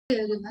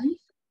Everyone.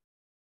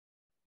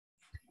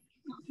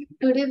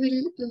 Today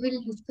we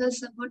will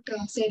discuss about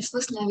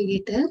Salesforce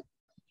Navigator.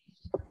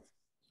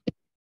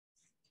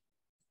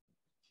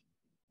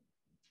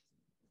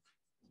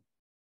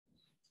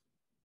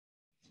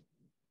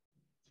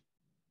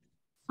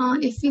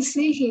 If we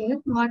see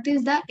here, what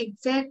is the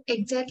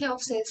exactly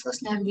of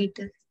Salesforce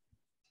Navigator?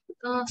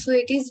 So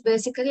it is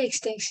basically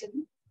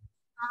extension,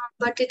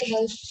 but it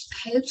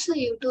helps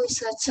you to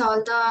search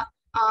all the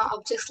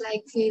objects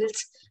like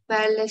fields,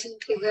 validation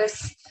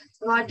triggers,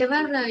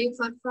 whatever you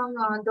perform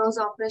those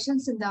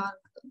operations in the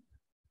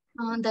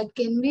org. That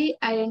can be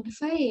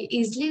identified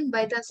easily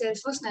by the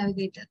Salesforce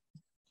Navigator.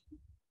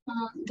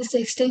 This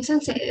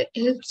extension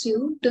helps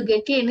you to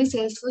get any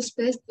Salesforce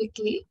page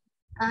quickly.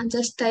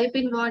 Just type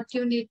in what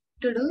you need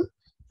to do.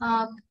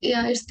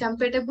 Yeah, it's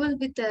compatible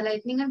with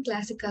Lightning and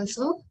Classic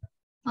also.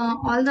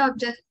 All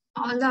the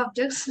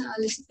objects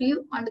list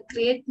view and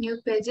create new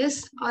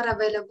pages are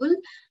available.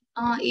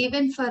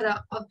 Even for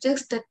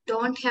objects that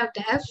don't have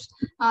tabs,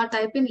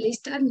 type in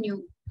list or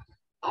new.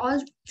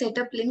 All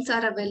setup links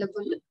are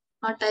available.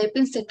 Type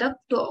in setup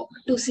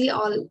to see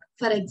all.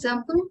 For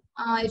example,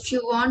 if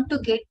you want to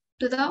get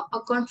to the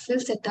account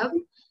field setup,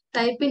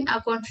 type in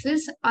account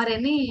fields or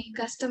any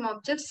custom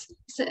objects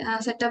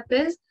setup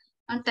page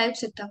and type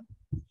setup.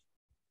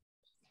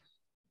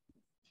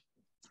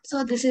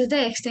 So this is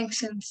the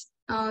extensions.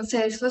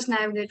 Salesforce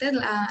Navigator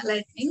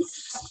Lightning.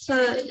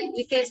 So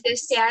we can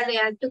just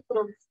add to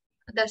Chrome.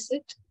 That's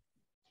it.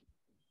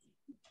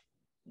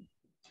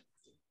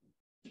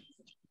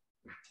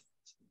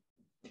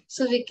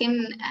 So we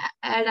can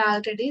add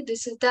already.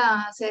 This is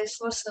the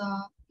Salesforce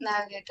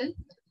Navigator.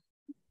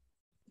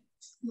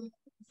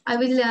 I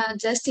will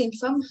just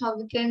inform how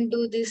we can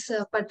do this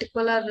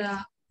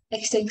particular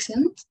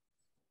extension.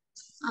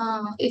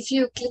 If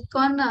you click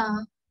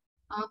on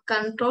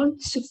control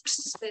shift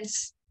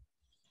space,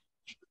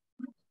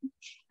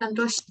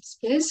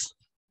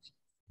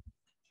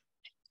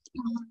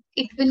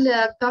 it will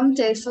come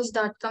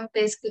salesforce.com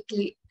page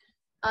quickly.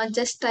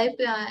 Just type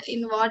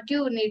in what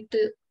you need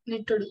to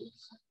do.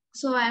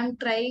 So I am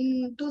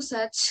trying to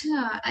search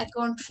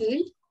account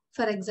field,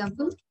 for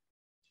example,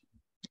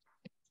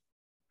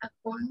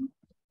 account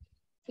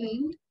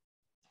field.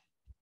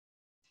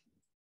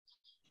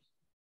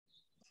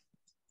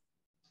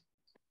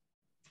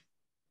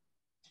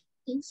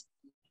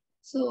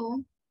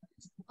 So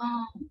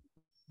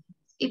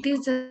it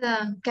is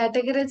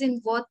categorized in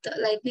both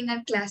Lightning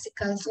and Classic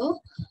also.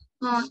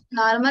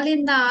 Normally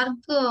in the ARC,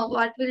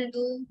 what we'll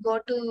do, go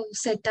to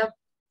setup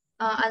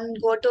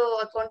and go to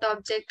account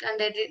object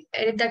and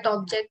edit that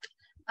object,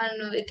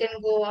 and we can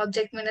go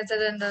object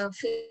manager and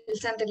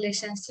fields and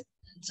relations.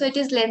 So it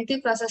is lengthy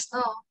process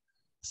now.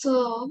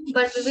 So,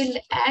 but we will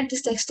add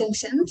these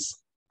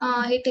extensions.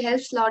 It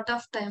helps lot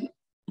of time.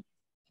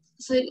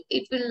 So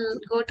it will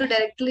go to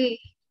directly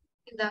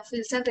in the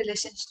fields and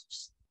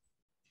relationships.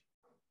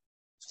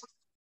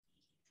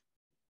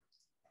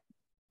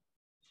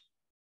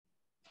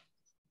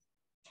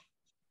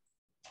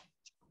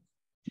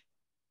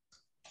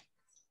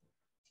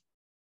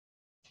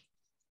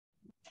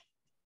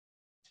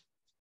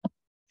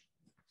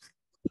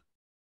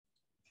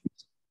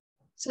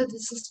 So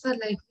this is for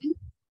Lightning.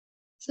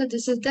 So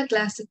this is the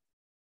Classic.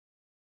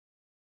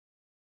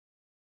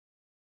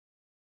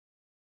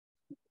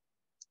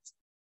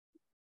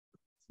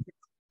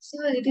 So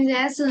it is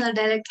as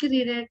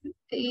directly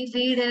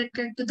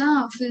redirected to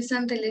the fields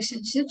and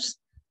relationships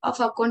of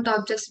account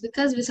objects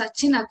because we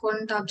search in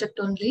account object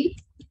only.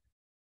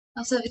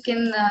 So we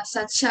can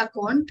search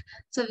account.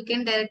 So we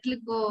can directly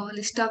go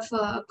list of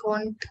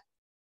account.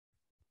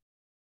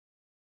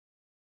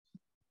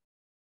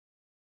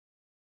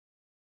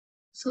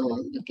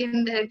 So we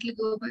can directly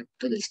go back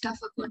to list of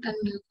account and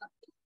new account.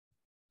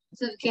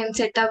 So we can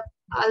set up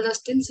all those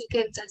things. We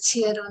can search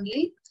here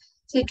only.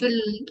 So it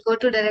will go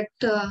to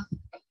direct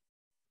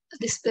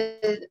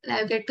display,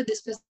 navigate to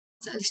display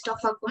list of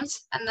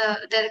accounts, and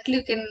directly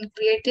you can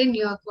create a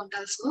new account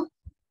also.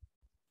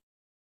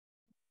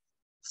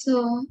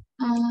 So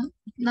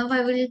now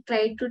I will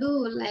try to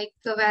do like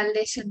a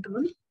validation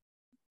rule.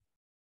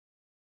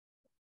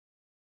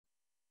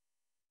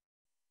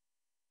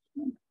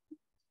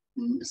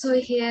 So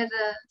here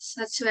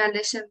such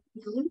validation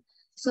rule.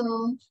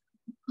 So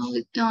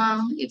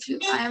if you,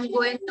 I am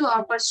going to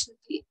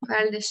opportunity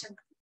validation.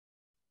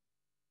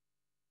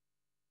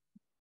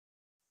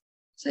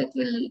 So it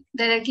will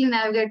directly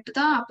navigate to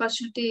the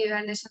opportunity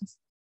validation.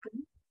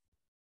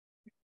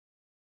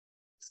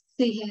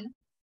 See here.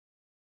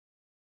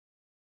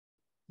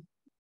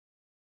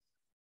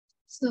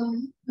 So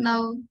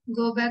now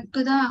go back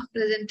to the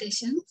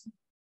presentation.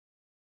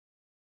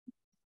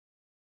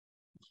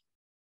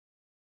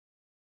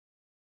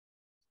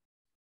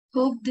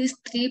 Hope these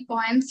 3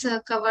 points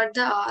cover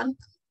the arc.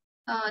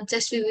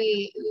 Just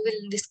we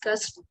will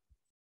discuss.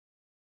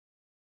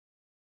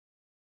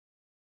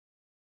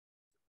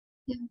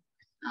 Yeah.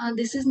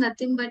 This is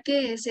nothing but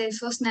a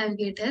Salesforce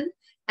Navigator.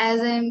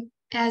 As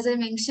I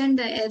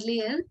mentioned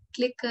earlier,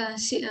 click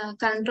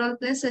Control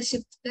plus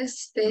Shift plus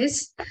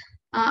space.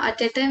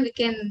 at a time we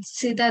can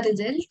see the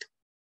result.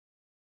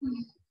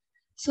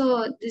 So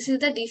this is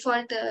the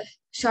default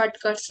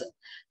shortcuts.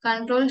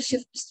 Control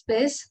Shift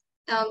Space,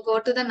 go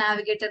to the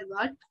navigator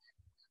bar.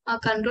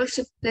 Control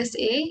Shift plus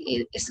A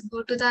is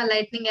go to the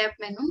Lightning app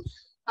menu.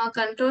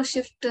 Control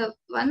Shift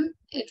 1,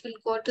 it will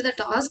go to the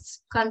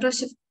tasks. Control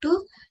Shift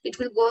 2, it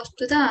will go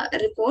to the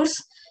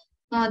reports.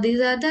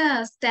 These are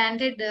the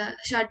standard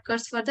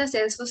shortcuts for the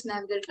Salesforce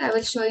Navigator. I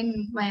will show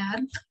in my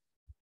arc.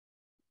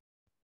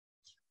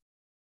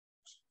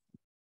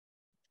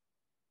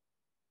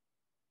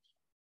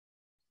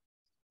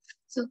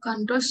 So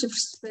Control Shift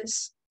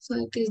Space. So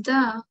it is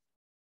the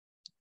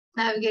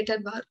navigator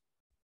bar.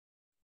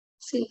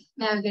 See,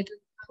 navigator.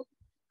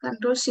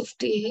 Control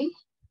Shift A.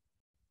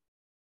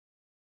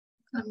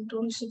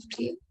 Control Shift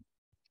A.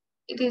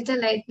 It is the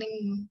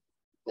lightning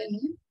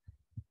menu.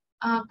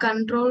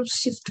 Control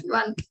Shift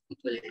 1. It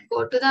will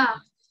go to the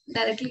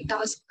directly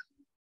task.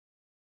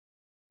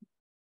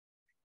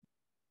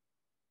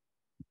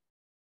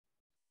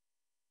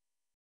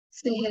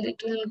 So here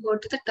it will go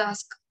to the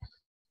task.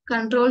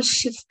 Control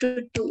Shift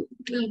 2.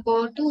 It will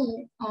go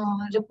to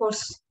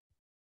reports.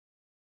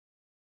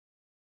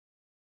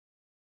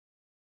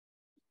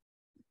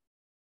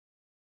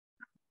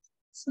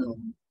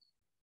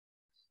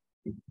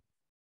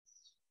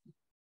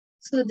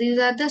 So these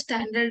are the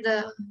standard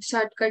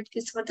shortcut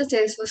keys for the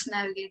Salesforce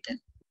Navigator.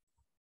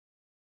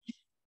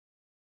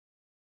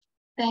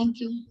 Thank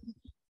you.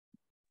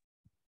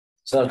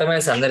 So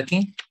అర్థమైంది అందరికి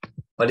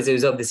what is the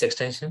use of this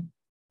extension?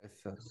 Yes,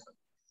 sir.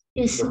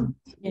 Yes,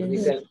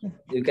 sir.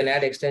 You can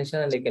add extension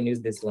and you can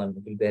use this one.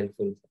 It will be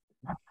helpful.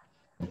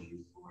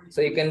 So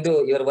you can do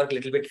your work a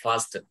little bit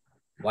faster.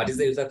 What is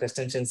the use of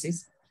extensions is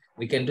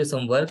we can do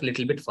some work a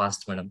little bit fast,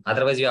 madam.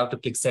 Otherwise, you have to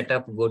click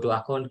setup, go to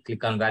account,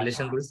 click on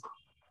validation rules.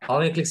 How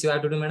many clicks you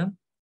have to do, madam?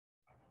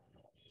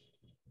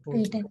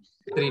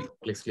 3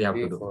 clicks we have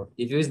to do.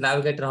 If you use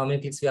navigator, how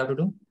many clicks we have to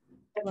do?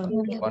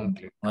 One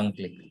click. One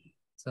click.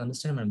 So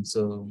understand, madam.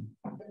 So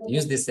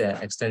use this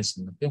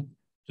extension. Okay, it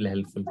will be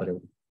helpful for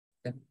everyone.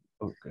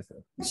 Okay, sir.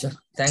 Sure.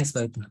 Thanks,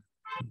 Bhavita.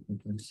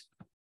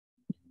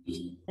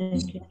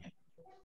 Thank you.